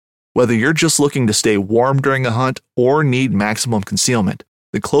Whether you're just looking to stay warm during a hunt or need maximum concealment,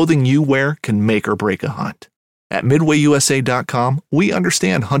 the clothing you wear can make or break a hunt. At MidwayUSA.com, we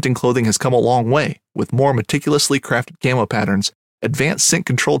understand hunting clothing has come a long way with more meticulously crafted camo patterns, advanced scent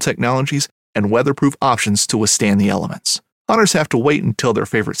control technologies, and weatherproof options to withstand the elements. Hunters have to wait until their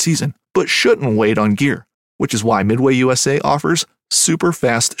favorite season, but shouldn't wait on gear, which is why Midway USA offers super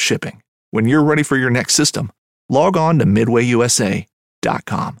fast shipping. When you're ready for your next system, log on to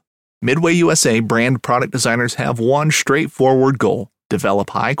MidwayUSA.com. Midway USA brand product designers have one straightforward goal: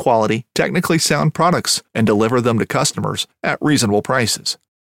 develop high-quality, technically sound products and deliver them to customers at reasonable prices.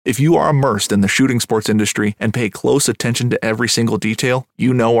 If you are immersed in the shooting sports industry and pay close attention to every single detail,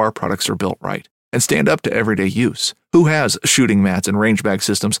 you know our products are built right and stand up to everyday use. Who has shooting mats and range bag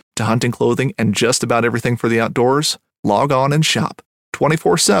systems to hunting clothing and just about everything for the outdoors? Log on and shop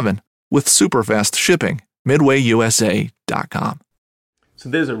 24/7 with super fast shipping. MidwayUSA.com. So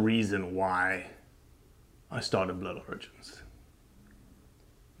there's a reason why I started Blood Origins.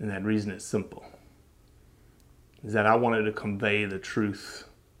 And that reason is simple. Is that I wanted to convey the truth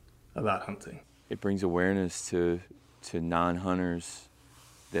about hunting. It brings awareness to non-hunters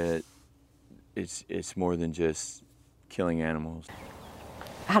that it's more than just killing animals.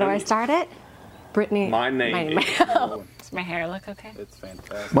 How do I start it? Brittany. My name is... Does my hair look okay? It's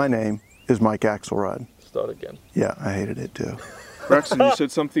fantastic. My name is Mike Axelrod. Start again. Yeah, I hated it too. Braxton, you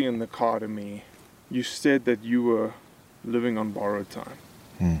said something in the car to me. You said that you were living on borrowed time.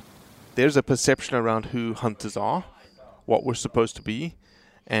 There's a perception around who hunters are, what we're supposed to be,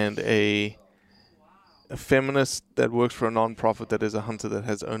 and a feminist that works for a non-profit that is a hunter that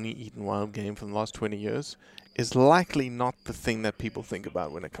has only eaten wild game for the last 20 years is likely not the thing that people think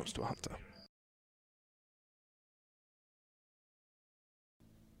about when it comes to a hunter.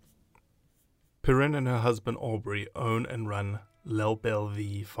 Perrin and her husband Aubrey own and run Lel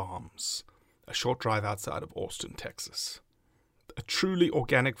Bellevue Farms, a short drive outside of Austin, Texas. A truly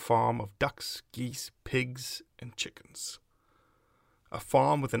organic farm of ducks, geese, pigs, and chickens. A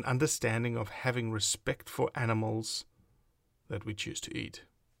farm with an understanding of having respect for animals that we choose to eat.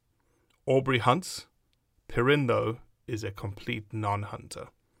 Aubrey hunts. Perrin, though, is a complete non-hunter.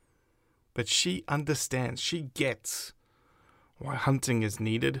 But she understands, she gets why hunting is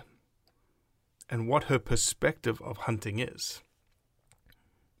needed and what her perspective of hunting is.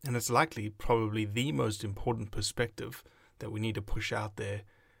 And it's likely probably the most important perspective that we need to push out there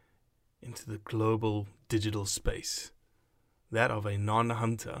into the global digital space. That of a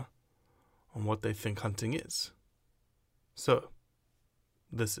non-hunter on what they think hunting is. So,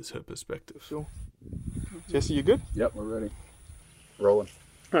 this is her perspective. Sure. Jesse, you good? Yep, we're ready. Rolling.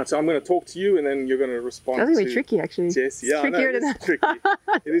 All right, so I'm going to talk to you, and then you're going to respond That's going to be tricky, actually. Jesse. Yeah, trickier it is tricky.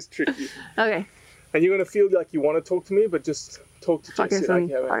 It is tricky. Okay. And you're going to feel like you want to talk to me, but just talk to Jesse like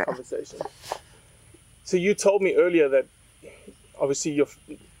you have a Okay. conversation. So you told me earlier that obviously you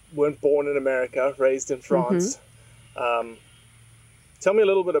weren't born in America, raised in France. Tell me a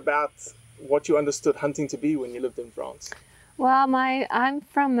little bit about what you understood hunting to be when you lived in France. Well, I'm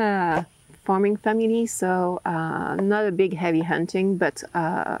from a farming family, so not a big heavy hunting, but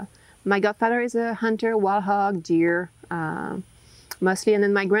my godfather is a hunter, wild hog, deer, mostly, and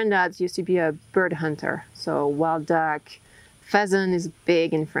then my granddad used to be a bird hunter, so wild duck, pheasant is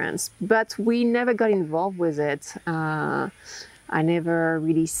big in France, but we never got involved with it. I never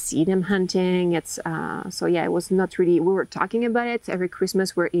really see them hunting. It's so yeah, it was not really. We were talking about it every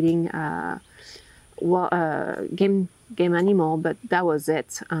Christmas. We're eating game animal, but that was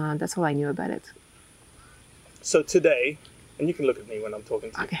it. That's all I knew about it. So today, and you can look at me when I'm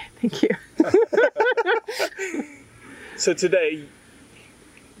talking to you. Okay, thank you. So today,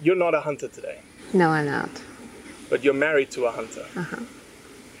 you're not a hunter today. No, I'm not. But you're married to a hunter.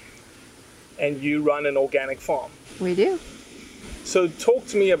 And you run an organic farm. We do. So talk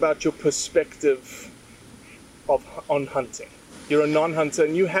to me about your perspective on hunting. You're a non-hunter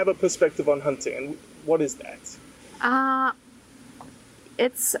and you have a perspective on hunting. And what is that?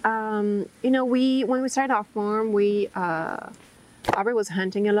 It's, when we started our farm, Aubrey was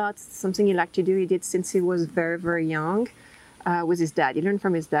hunting a lot, something he liked to do. He did since he was very, very young with his dad. He learned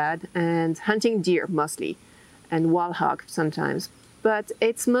from his dad, and hunting deer mostly, and wild hog sometimes. But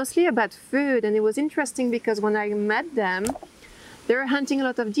it's mostly about food, and it was interesting because when I met them, they were hunting a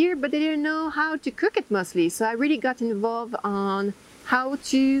lot of deer, but they didn't know how to cook it mostly. So I really got involved on how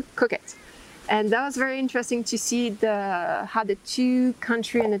to cook it. And that was very interesting to see how the two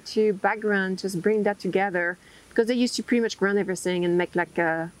country and the two background just bring that together, because they used to pretty much grind everything and make like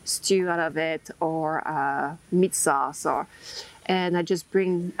a stew out of it or a meat sauce. And I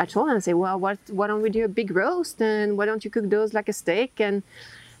told them, I say, well, why don't we do a big roast, and why don't you cook those like a steak? And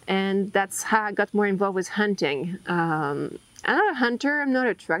And that's how I got more involved with hunting. I'm not a hunter, I'm not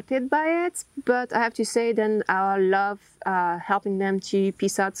attracted by it, but I have to say then I love helping them to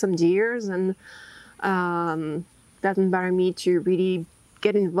piece out some deers, and doesn't bother me to really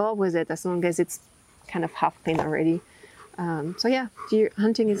get involved with it as long as it's kind of half clean already. So yeah, deer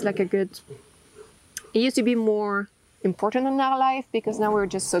hunting is like a good, it used to be more important in our life because now we're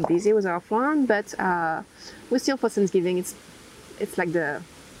just so busy with our farm, but we still for Thanksgiving, it's like the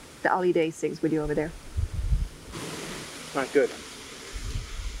holiday things we do over there. All right, good.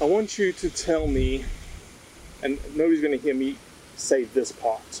 I want you to tell me, and nobody's going to hear me say this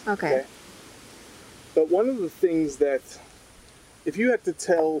part. Okay. But one of the things that, if you had to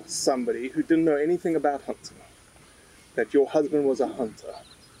tell somebody who didn't know anything about hunting, that your husband was a hunter,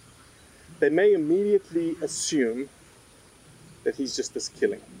 they may immediately assume that he's just this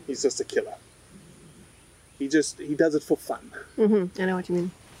killing. He's just a killer. He does it for fun. I know what you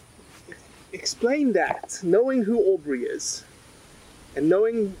mean. Explain that, knowing who Aubrey is and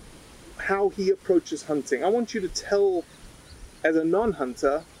knowing how he approaches hunting. I want you to tell, as a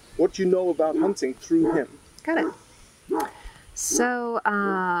non-hunter, what you know about hunting through him. Got it. So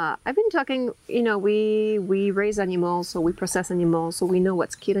I've been talking, we raise animals, so we process animals, so we know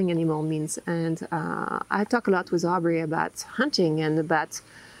what killing animal means. And I talk a lot with Aubrey about hunting and about,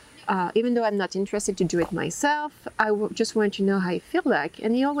 even though I'm not interested to do it myself, just want to know how I feel like.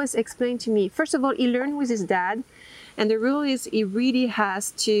 And he always explained to me, first of all, he learned with his dad. And the rule is he really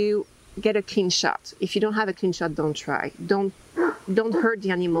has to get a clean shot. If you don't have a clean shot, don't try. Don't hurt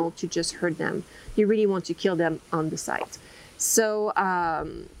the animal to just hurt them. You really want to kill them on the site. So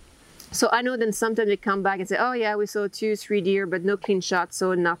so I know then sometimes they come back and say, oh yeah, we saw 2-3 deer, but no clean shot,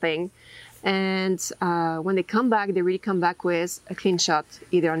 so nothing. And when they come back, they really come back with a clean shot,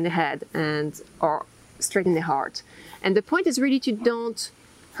 either on the head or straight in the heart. And the point is really to don't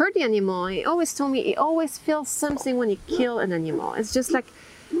hurt the animal. He always told me he always feels something when you kill an animal. It's just like,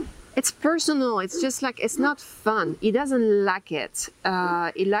 it's personal. It's just like, it's not fun. He doesn't like it.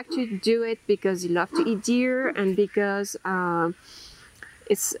 He likes to do it because he loves to eat deer and because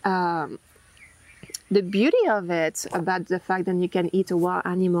it's the beauty of it about the fact that you can eat a wild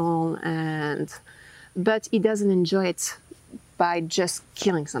animal, but he doesn't enjoy it by just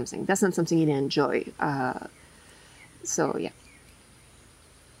killing something. That's not something he enjoy. So yeah.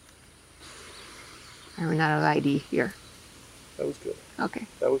 I ran out of ID here. That was good. Okay.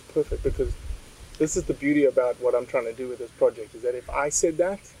 That was perfect, because this is the beauty about what I'm trying to do with this project, is that if I said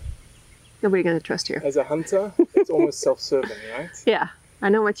that, nobody's going to trust you. As a hunter, it's almost self-serving, right? Yeah, I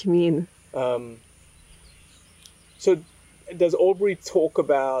know what you mean. So does Aubrey talk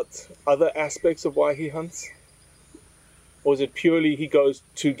about other aspects of why he hunts? Or is it purely he goes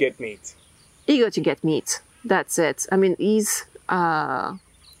to get meat? He goes to get meat. That's it. I mean,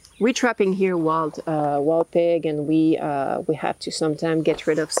 we're trapping here wild pig, and we have to sometimes get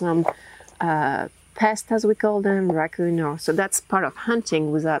rid of some pests, as we call them, raccoon. So that's part of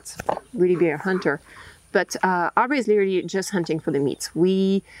hunting without really being a hunter. But Aubrey is literally just hunting for the meat.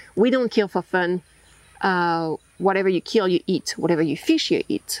 We don't kill for fun. Whatever you kill, you eat. Whatever you fish, you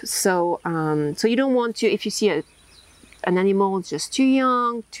eat. So you don't want to, if you see an animal just too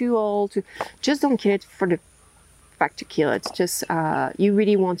young, too old, just don't kill it for the fact to kill it. Just you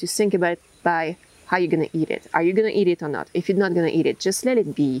really want to think about it by how you're gonna eat it. Are you gonna eat it or not? If you're not gonna eat it, just let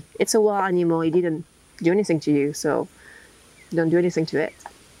it be. It's a wild animal. It didn't do anything to you, so don't do anything to it.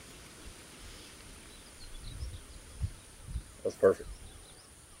 That's perfect.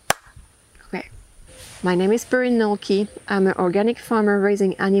 Okay. My name is Perrin Noelke. I'm an organic farmer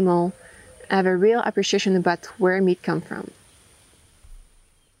raising animals. I have a real appreciation about where meat comes from.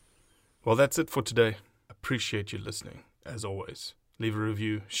 Well, that's it for today. Appreciate you listening, as always. Leave a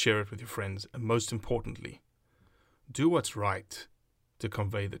review, share it with your friends, and most importantly, do what's right to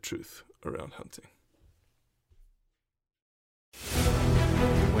convey the truth around hunting.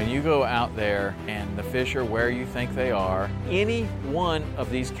 When you go out there and the fish are where you think they are, any one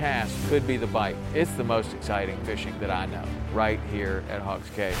of these casts could be the bite. It's the most exciting fishing that I know, right here at Hawks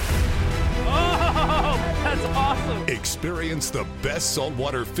Cave. Oh, that's awesome! Experience the best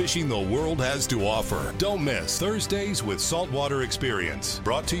saltwater fishing the world has to offer. Don't miss Thursdays with Saltwater Experience,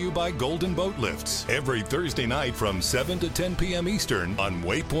 brought to you by Golden Boat Lifts, every Thursday night from 7 to 10 p.m. Eastern on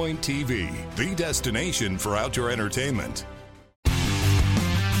Waypoint TV, the destination for outdoor entertainment.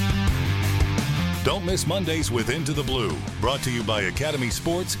 Don't miss Mondays with Into the Blue, brought to you by Academy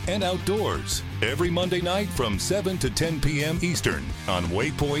Sports and Outdoors. Every Monday night from 7 to 10 p.m. Eastern on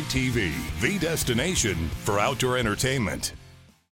Waypoint TV, the destination for outdoor entertainment.